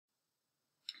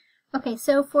Okay,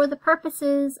 so for the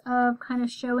purposes of kind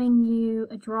of showing you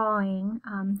a drawing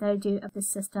that I do of this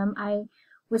system, I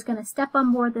was going to step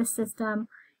on board this system,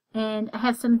 and I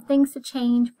have some things to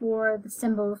change for the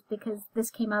symbols because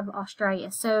this came out of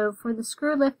Australia. So for the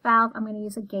screw lift valve, I'm going to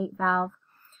use a gate valve.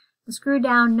 The screw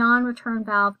down non-return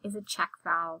valve is a check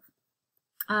valve.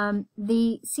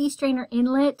 The C strainer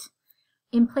inlet,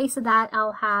 in place of that,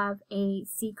 I'll have a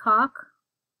C cock.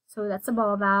 So that's a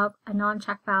ball valve, a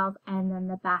non-check valve, and then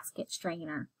the basket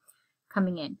strainer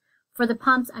coming in. For the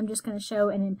pumps, I'm just going to show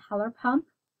an impeller pump.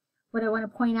 What I want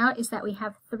to point out is that we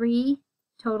have 3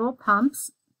 total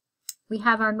pumps. We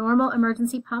have our normal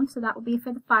emergency pump, so that will be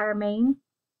for the fire main.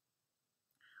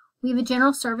 We have a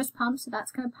general service pump, so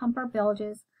that's going to pump our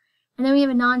bilges. And then we have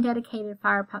a non-dedicated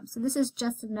fire pump. So this is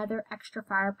just another extra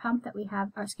fire pump that we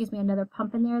have, or excuse me, another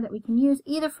pump in there that we can use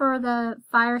either for the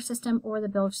fire system or the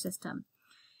bilge system.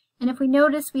 And if we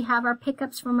notice, we have our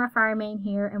pickups from our fire main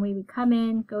here, and we would come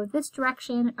in, go this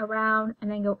direction, around,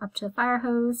 and then go up to the fire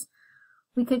hose.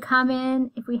 We could come in,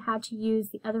 if we had to use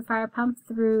the other fire pump,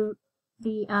 through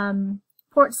the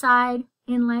port side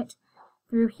inlet,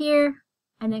 through here,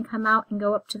 and then come out and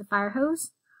go up to the fire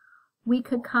hose. We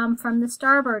could come from the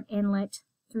starboard inlet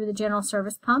through the general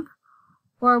service pump,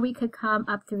 or we could come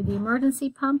up through the emergency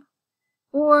pump,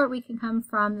 or we can come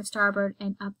from the starboard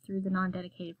and up through the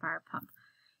non-dedicated fire pump.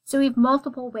 So we have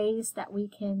multiple ways that we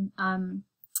can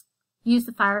use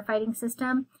the firefighting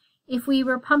system. If we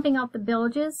were pumping out the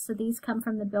bilges, so these come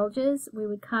from the bilges, we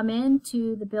would come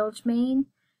into the bilge main,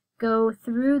 go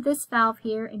through this valve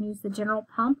here and use the general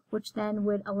pump, which then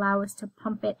would allow us to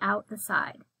pump it out the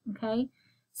side. Okay,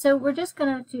 so we're just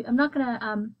gonna do, I'm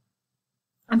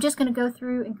just gonna go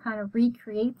through and kind of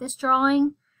recreate this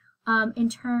drawing in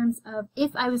terms of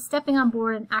if I was stepping on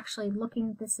board and actually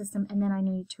looking at the system and then I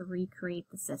needed to recreate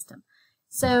the system.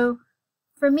 So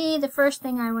for me, the first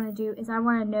thing I want to do is I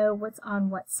want to know what's on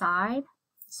what side.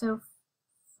 So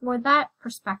for that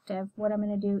perspective, what I'm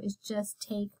going to do is just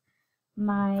take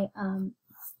my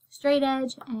straight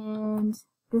edge, and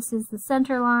this is the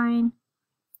center line.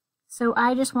 So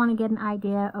I just want to get an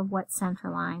idea of what's center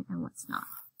line and what's not.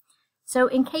 So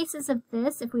in cases of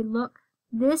this, if we look,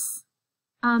 this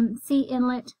C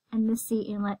inlet and this C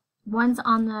inlet, one's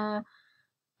on the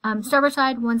starboard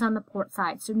side, one's on the port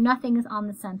side, so nothing is on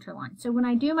the center line. So when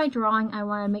I do my drawing, I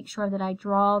want to make sure that I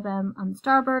draw them on the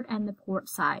starboard and the port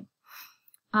side.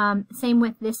 Same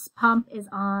with this pump is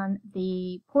on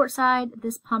the port side,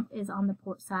 this pump is on the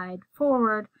port side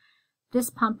forward,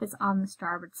 this pump is on the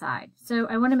starboard side. So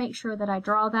I want to make sure that I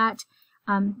draw that.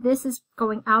 This is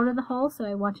going out of the hole, so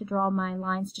I want to draw my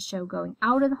lines to show going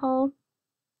out of the hole.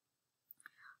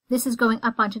 This is going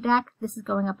up onto deck, this is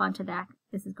going up onto deck,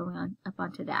 this is going on up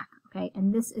onto deck, okay?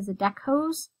 And this is a deck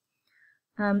hose.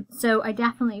 So I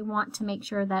definitely want to make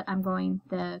sure that I'm going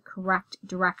the correct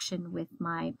direction with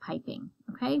my piping,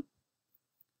 okay?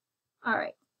 All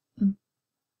right.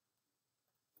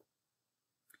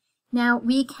 Now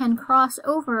we can cross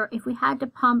over, if we had to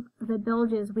pump the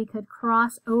bilges, we could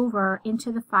cross over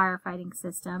into the firefighting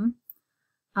system.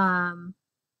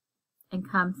 And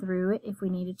come through it if we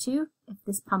needed to. If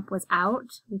this pump was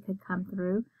out, we could come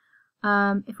through.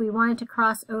 If we wanted to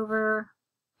cross over,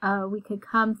 we could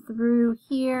come through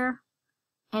here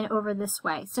and over this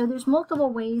way. So there's multiple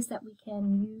ways that we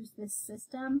can use this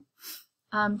system.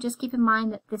 Just keep in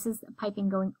mind that this is piping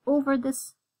going over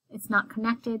this. It's not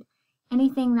connected.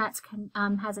 Anything that's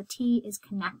has a T is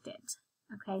connected.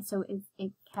 Okay, so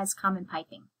it has common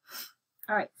piping.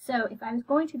 All right, so if I was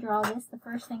going to draw this, the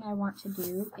first thing I want to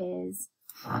do is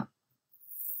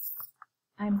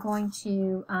I'm going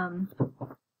to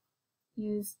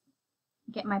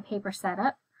get my paper set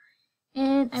up,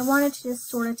 and I wanted to just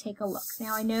sort of take a look.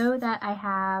 Now I know that I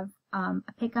have a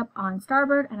pickup on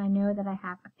starboard, and I know that I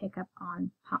have a pickup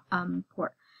on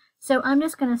port. So I'm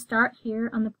just going to start here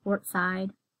on the port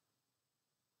side,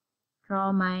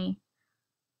 draw my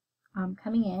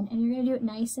coming in, and you're going to do it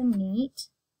nice and neat.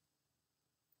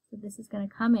 So this is going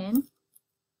to come in,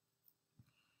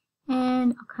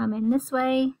 and I'll come in this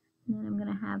way, and then I'm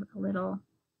going to have a little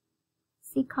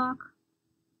seacock.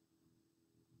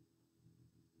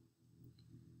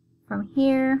 From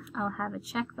here, I'll have a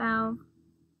check valve.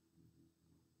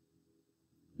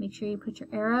 Make sure you put your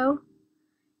arrow,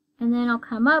 and then I'll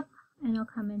come up, and I'll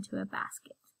come into a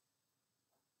basket.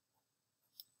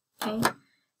 Okay,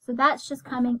 so that's just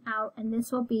coming out, and this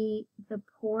will be the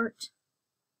port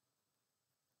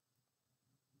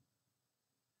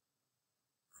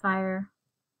fire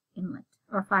inlet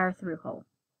or fire through hole.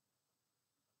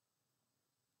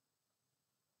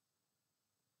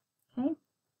 Okay.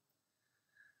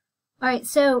 Alright,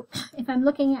 so if I'm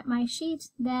looking at my sheet,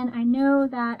 then I know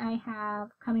that I have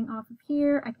coming off of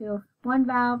here, I go one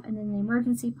valve and then the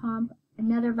emergency pump,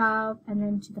 another valve, and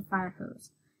then to the fire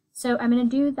hose. So I'm going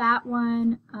to do that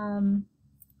one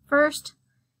first,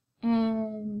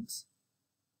 and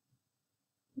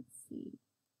let's see.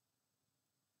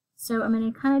 So I'm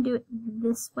going to kind of do it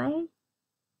this way.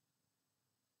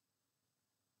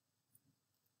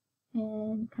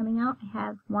 And coming out, I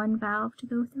have one valve to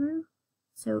go through.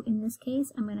 So in this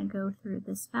case, I'm going to go through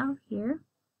this valve here.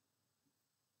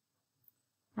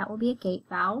 That will be a gate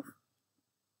valve.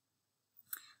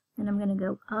 Then I'm going to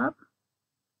go up,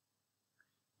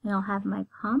 and I'll have my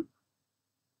pump.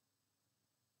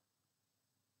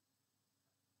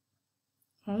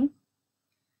 Okay.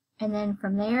 And then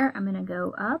from there, I'm going to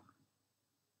go up,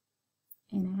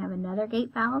 and I have another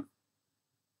gate valve.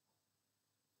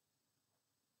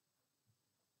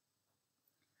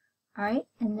 Alright,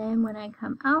 and then when I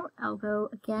come out, I'll go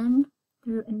again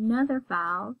through another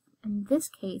valve. In this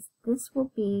case, this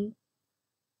will be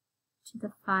to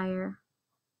the fire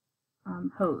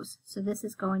hose. So this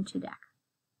is going to deck.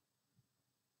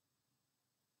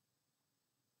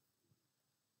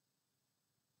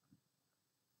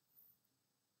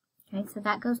 Okay, so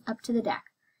that goes up to the deck.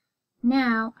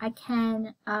 Now I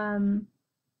can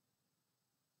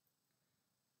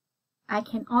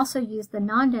also use the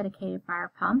non-dedicated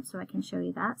fire pump, so I can show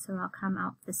you that. So I'll come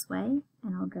out this way,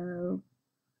 and I'll go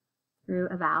through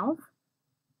a valve.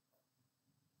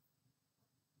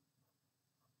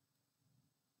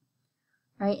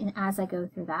 Right, and as I go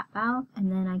through that valve,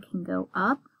 and then I can go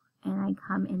up, and I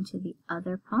come into the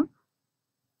other pump.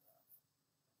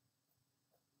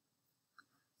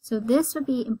 So this would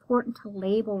be important to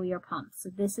label your pump. So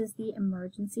this is the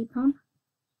emergency pump.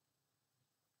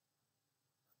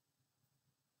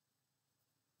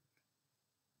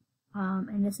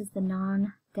 And this is the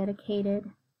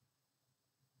non-dedicated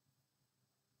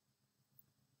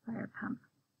fire pump.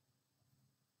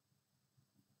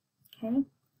 Okay.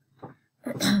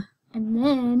 And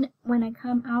then when I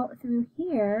come out through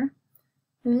here,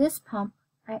 through this pump,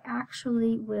 I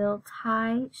actually will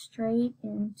tie straight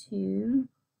into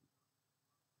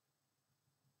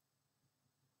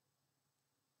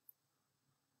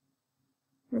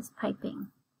this piping.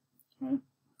 Okay.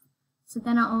 So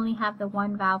then I'll only have the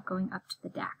one valve going up to the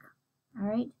deck.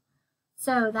 Alright,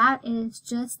 so that is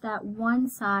just that one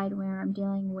side where I'm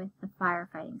dealing with the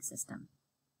firefighting system.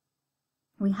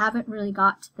 We haven't really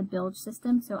got to the bilge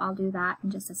system, so I'll do that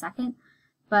in just a second.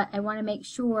 But I want to make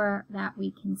sure that we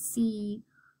can see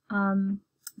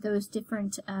those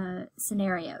different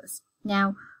scenarios.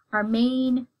 Now, our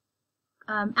main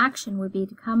action would be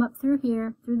to come up through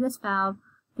here, through this valve,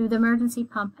 through the emergency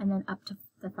pump, and then up to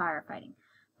the firefighting.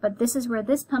 But this is where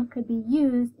this pump could be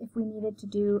used if we needed to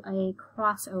do a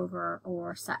crossover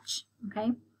or such.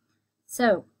 Okay,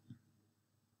 so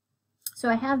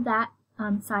I have that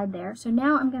side there. So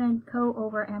now I'm going to go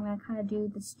over and I'm going to kind of do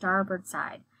the starboard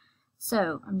side.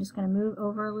 So I'm just going to move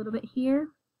over a little bit here.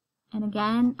 And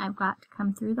again, I've got to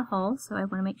come through the hull, so I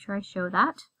want to make sure I show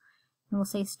that. And we'll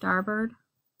say starboard,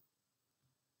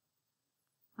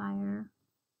 fire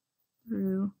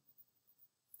through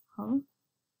hull.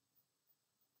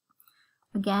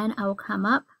 Again, I will come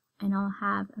up and I'll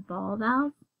have a ball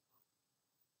valve.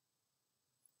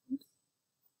 Oops.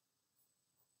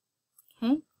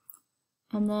 Okay.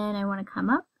 And then I want to come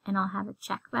up and I'll have a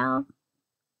check valve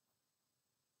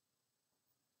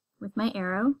with my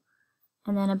arrow,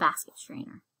 and then a basket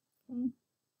strainer. Okay.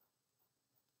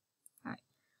 Alright.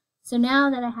 So now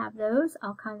that I have those,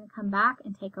 I'll kind of come back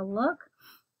and take a look.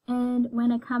 And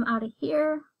when I come out of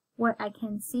here, what I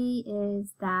can see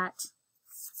is that,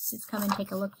 just come and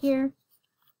take a look here.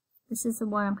 This is the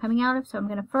one I'm coming out of. So I'm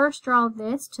going to first draw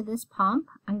this to this pump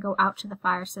and go out to the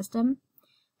fire system.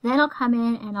 Then I'll come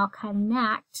in and I'll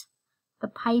connect the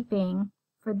piping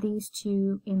for these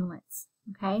two inlets.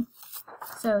 Okay,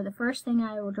 so the first thing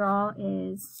I will draw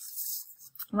is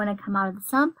when I come out of the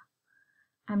sump,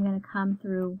 I'm going to come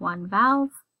through one valve.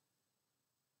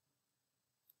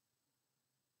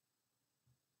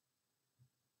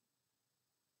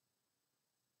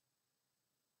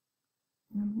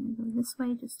 And I'm going to go this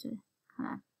way just to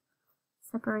kind of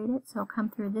separate it. So I'll come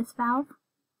through this valve.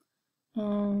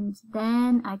 And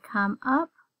then I come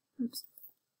up. Oops.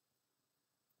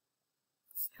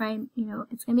 Try and,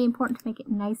 it's going to be important to make it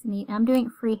nice and neat. I'm doing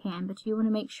it freehand, but you want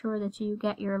to make sure that you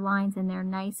get your lines in there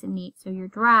nice and neat. So your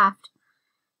draft,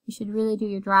 you should really do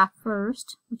your draft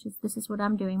first, this is what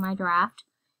I'm doing, my draft.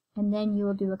 And then you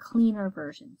will do a cleaner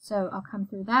version. So I'll come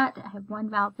through that. I have one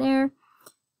valve there.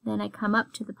 Then I come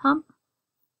up to the pump.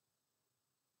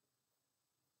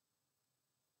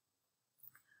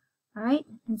 All right,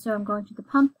 and so I'm going to the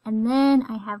pump, and then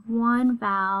I have one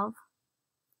valve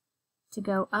to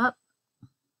go up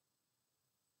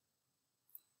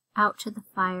out to the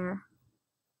fire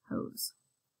hose.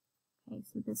 Okay,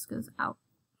 so this goes out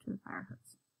to the fire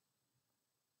hose.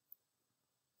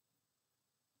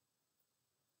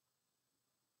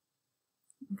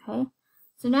 Okay,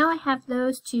 so now I have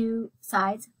those two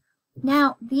sides.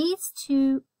 Now these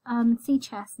two sea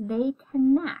chests, they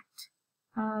connect,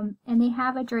 and they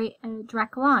have a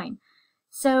direct line.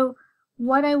 So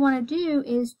what I want to do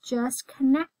is just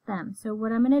connect them. So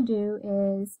what I'm going to do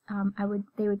is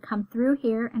they would come through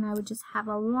here, and I would just have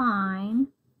a line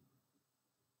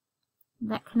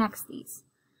that connects these.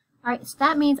 All right, so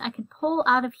that means I could pull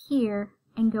out of here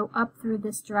and go up through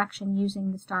this direction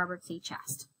using the starboard sea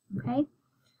chest. Okay.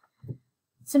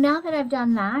 So now that I've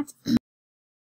done that,